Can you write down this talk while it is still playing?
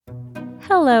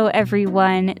Hello,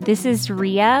 everyone. This is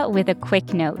Ria with a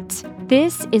quick note.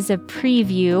 This is a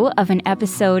preview of an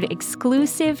episode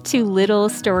exclusive to Little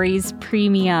Stories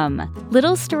Premium.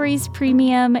 Little Stories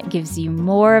Premium gives you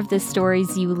more of the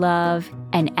stories you love,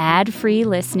 an ad-free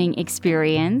listening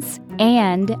experience,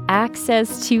 and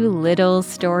access to Little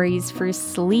Stories for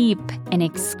Sleep, an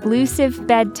exclusive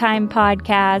bedtime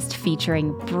podcast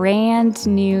featuring brand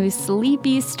new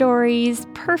sleepy stories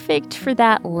perfect for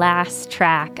that last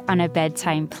track on a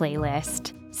bedtime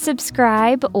playlist.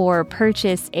 Subscribe or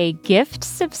purchase a gift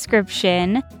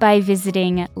subscription by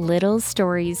visiting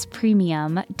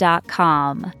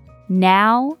littlestoriespremium.com.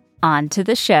 Now, on to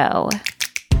the show.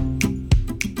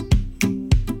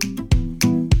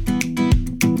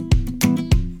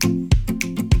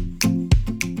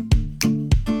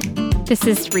 This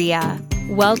is Ria.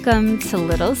 Welcome to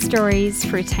Little Stories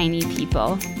for Tiny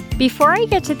People. Before I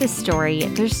get to the story,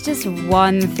 there's just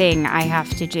one thing I have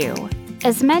to do.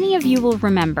 As many of you will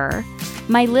remember,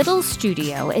 my little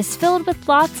studio is filled with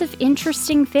lots of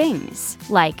interesting things,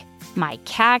 like my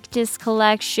cactus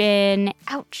collection,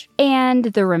 and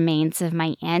the remains of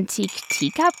my antique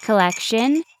teacup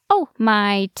collection,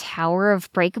 my tower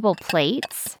of breakable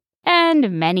plates,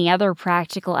 and many other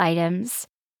practical items,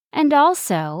 and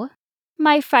also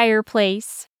my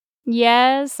fireplace.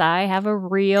 Yes, I have a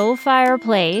real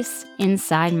fireplace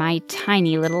inside my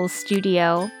tiny little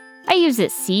studio. I use it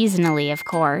seasonally, of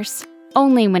course,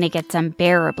 only when it gets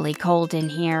unbearably cold in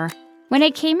here. When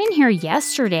I came in here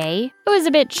yesterday, it was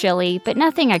a bit chilly, but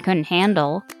nothing I couldn't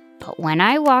handle. But when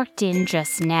I walked in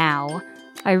just now,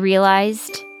 I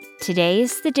realized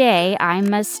today's the day I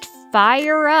must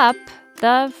fire up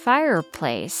the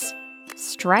fireplace.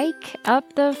 Strike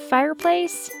up the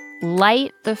fireplace?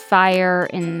 Light the fire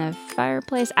in the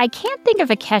fireplace? I can't think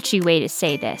of a catchy way to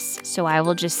say this, so I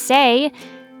will just say,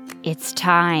 it's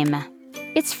time.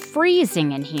 It's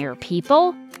freezing in here,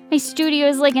 people. My studio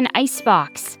is like an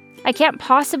icebox. I can't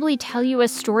possibly tell you a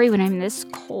story when I'm this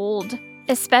cold,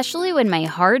 especially when my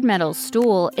hard metal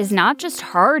stool is not just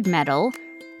hard metal,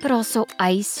 but also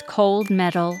ice-cold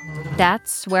metal.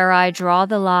 That's where I draw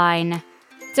the line.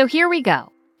 So here we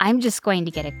go. I'm just going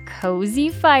to get a cozy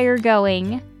fire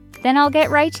going. Then I'll get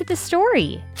right to the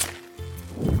story.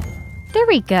 There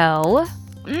we go.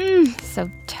 So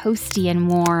toasty and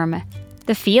warm.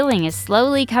 The feeling is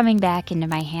slowly coming back into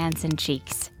my hands and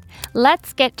cheeks.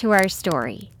 Let's get to our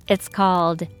story. It's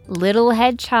called Little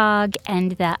Hedgehog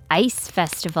and the Ice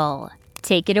Festival.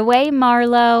 Take it away,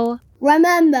 Marlo.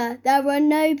 Remember, there are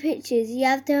no pictures. You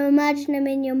have to imagine them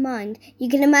in your mind. You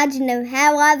can imagine them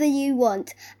however you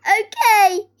want.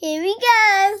 Okay, here we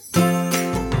go.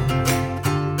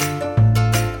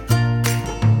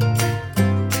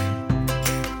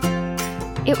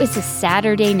 It was a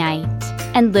Saturday night,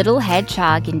 and Little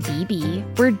Hedgehog and Bibi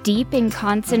were deep in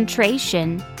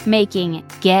concentration, making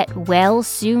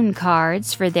get-well-soon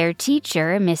cards for their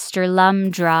teacher, Mr.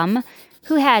 Lumdrum,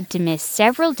 who had to miss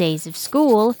several days of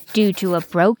school due to a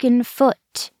broken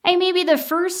foot. I may be the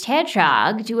first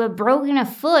hedgehog to have broken a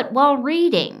foot while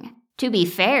reading. To be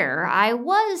fair, I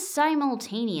was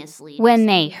simultaneously when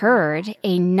they heard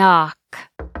a knock.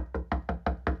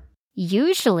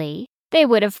 Usually, they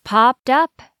would have popped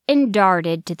up and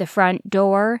darted to the front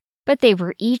door, but they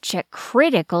were each at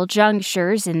critical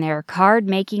junctures in their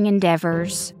card-making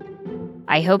endeavors.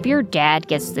 I hope your dad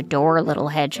gets the door, Little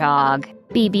Hedgehog,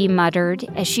 Bibi muttered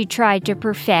as she tried to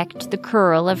perfect the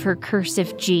curl of her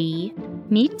cursive G.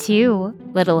 Me too,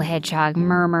 Little Hedgehog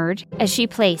murmured as she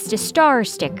placed a star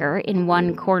sticker in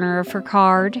one corner of her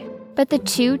card. But the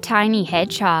two tiny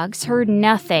hedgehogs heard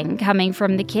nothing coming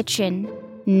from the kitchen,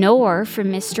 nor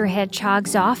from Mr.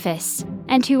 Hedgehog's office,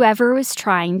 and whoever was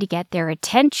trying to get their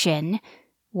attention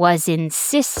was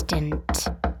insistent.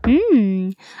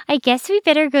 I guess we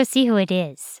better go see who it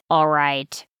is. All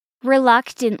right.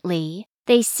 Reluctantly,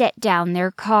 they set down their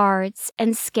cards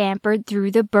and scampered through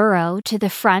the burrow to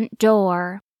the front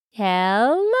door.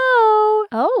 Hello!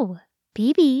 Oh,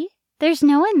 Bibi, there's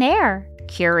no one there.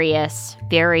 Curious,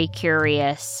 very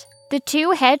curious. The two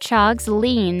hedgehogs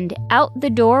leaned out the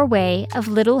doorway of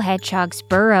Little Hedgehog's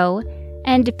burrow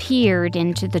and peered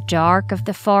into the dark of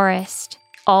the forest.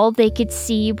 All they could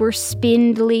see were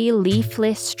spindly,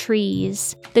 leafless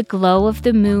trees, the glow of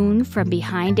the moon from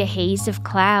behind a haze of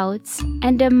clouds,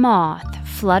 and a moth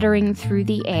fluttering through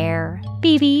the air.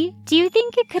 Bibi, do you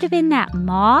think it could have been that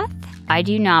moth? I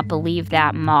do not believe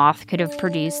that moth could have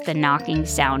produced the knocking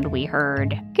sound we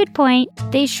heard. Good point.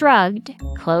 They shrugged,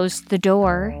 closed the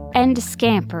door, and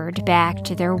scampered back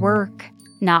to their work.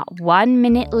 Not 1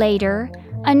 minute later,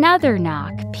 another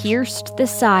knock pierced the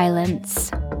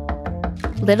silence.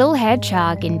 Little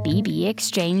Hedgehog and BB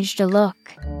exchanged a look.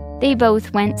 They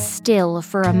both went still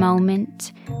for a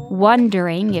moment,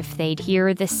 wondering if they'd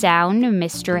hear the sound of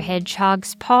Mr.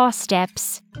 Hedgehog's paw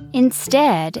steps.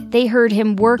 Instead, they heard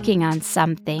him working on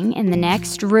something in the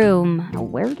next room.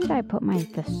 Where did I put my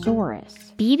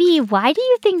thesaurus? BB, why do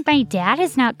you think my dad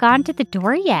has not gone to the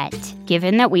door yet?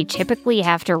 Given that we typically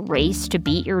have to race to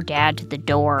beat your dad to the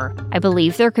door, I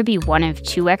believe there could be one of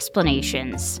two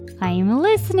explanations. I'm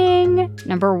listening.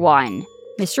 Number 1.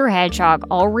 Mr. Hedgehog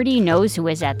already knows who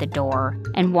is at the door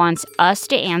and wants us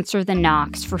to answer the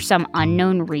knocks for some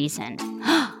unknown reason.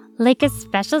 Like a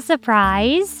special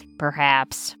surprise?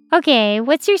 Perhaps. Okay,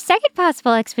 what's your second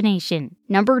possible explanation?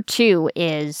 Number 2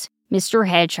 is Mr.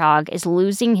 Hedgehog is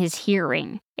losing his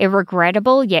hearing, a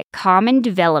regrettable yet common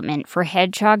development for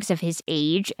hedgehogs of his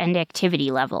age and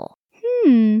activity level.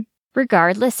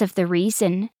 Regardless of the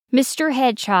reason, Mr.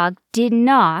 Hedgehog did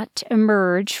not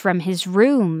emerge from his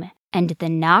room, and the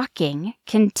knocking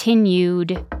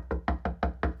continued.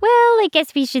 Well, I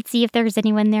guess we should see if there's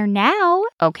anyone there now.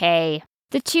 Okay.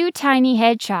 The two tiny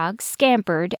hedgehogs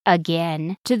scampered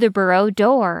again to the burrow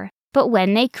door, but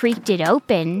when they creaked it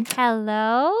open,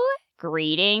 Hello?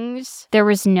 Greetings. There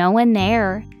was no one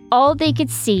there. All they could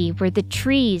see were the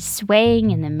trees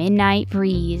swaying in the midnight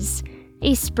breeze,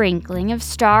 a sprinkling of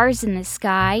stars in the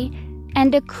sky,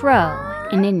 and a crow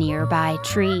in a nearby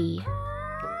tree.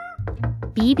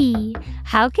 BB,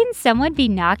 how can someone be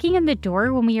knocking on the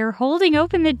door when we are holding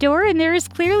open the door and there is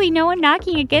clearly no one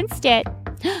knocking against it?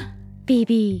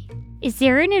 BB, is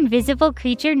there an invisible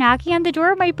creature knocking on the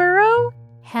door of my burrow?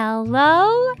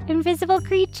 Hello, invisible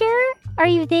creature? Are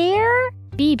you there?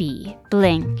 BB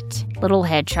blinked. Little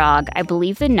Hedgehog, I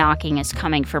believe the knocking is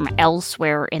coming from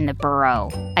elsewhere in the burrow.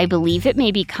 I believe it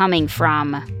may be coming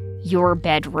from your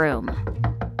bedroom.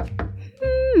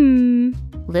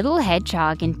 Little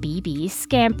Hedgehog and BB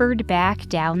scampered back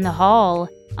down the hall.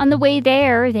 On the way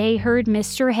there, they heard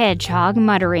Mr. Hedgehog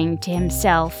muttering to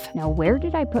himself. Now, where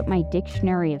did I put my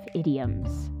dictionary of idioms?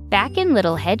 Back in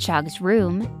Little Hedgehog's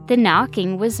room, the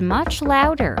knocking was much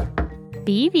louder.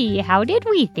 BB, how did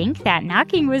we think that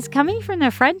knocking was coming from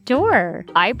the front door?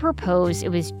 I propose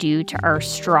it was due to our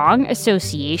strong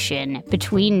association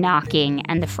between knocking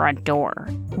and the front door.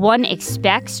 One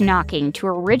expects knocking to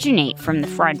originate from the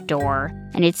front door,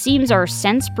 and it seems our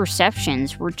sense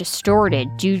perceptions were distorted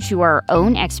due to our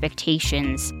own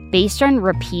expectations based on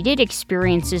repeated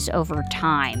experiences over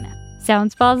time.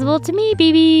 Sounds plausible to me,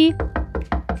 BB.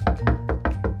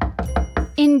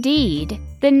 Indeed,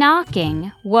 the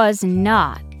knocking was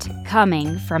not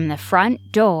coming from the front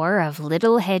door of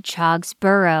Little Hedgehog's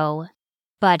burrow,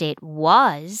 but it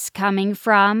was coming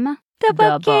from the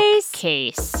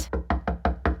bookcase.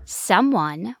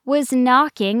 Someone was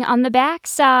knocking on the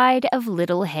backside of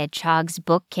Little Hedgehog's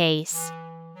bookcase.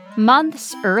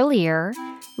 Months earlier,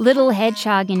 Little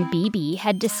Hedgehog and BB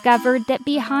had discovered that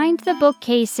behind the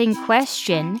bookcase in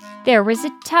question, there was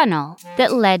a tunnel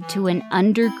that led to an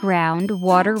underground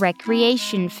water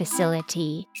recreation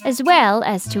facility, as well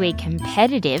as to a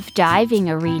competitive diving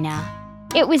arena.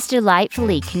 It was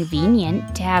delightfully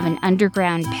convenient to have an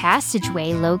underground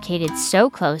passageway located so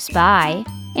close by.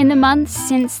 In the months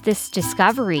since this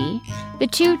discovery, the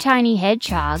two tiny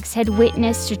hedgehogs had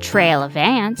witnessed a trail of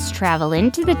ants travel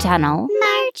into the tunnel.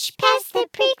 March past the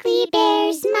prickly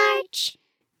bears, march,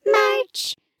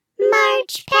 march,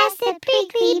 march past the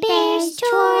prickly bears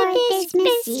toward this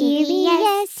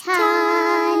mysterious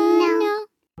tunnel.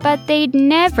 But they'd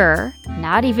never,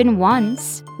 not even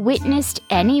once, witnessed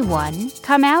anyone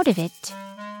come out of it.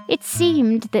 It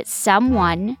seemed that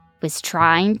someone was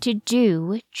trying to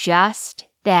do just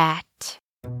that.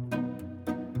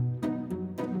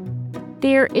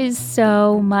 There is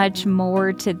so much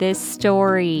more to this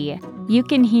story. You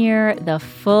can hear the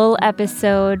full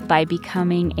episode by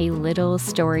becoming a Little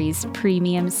Stories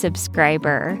Premium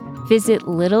subscriber. Visit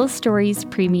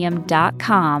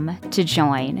littlestoriespremium.com to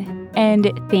join.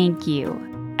 And thank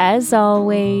you, as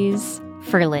always,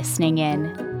 for listening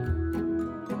in.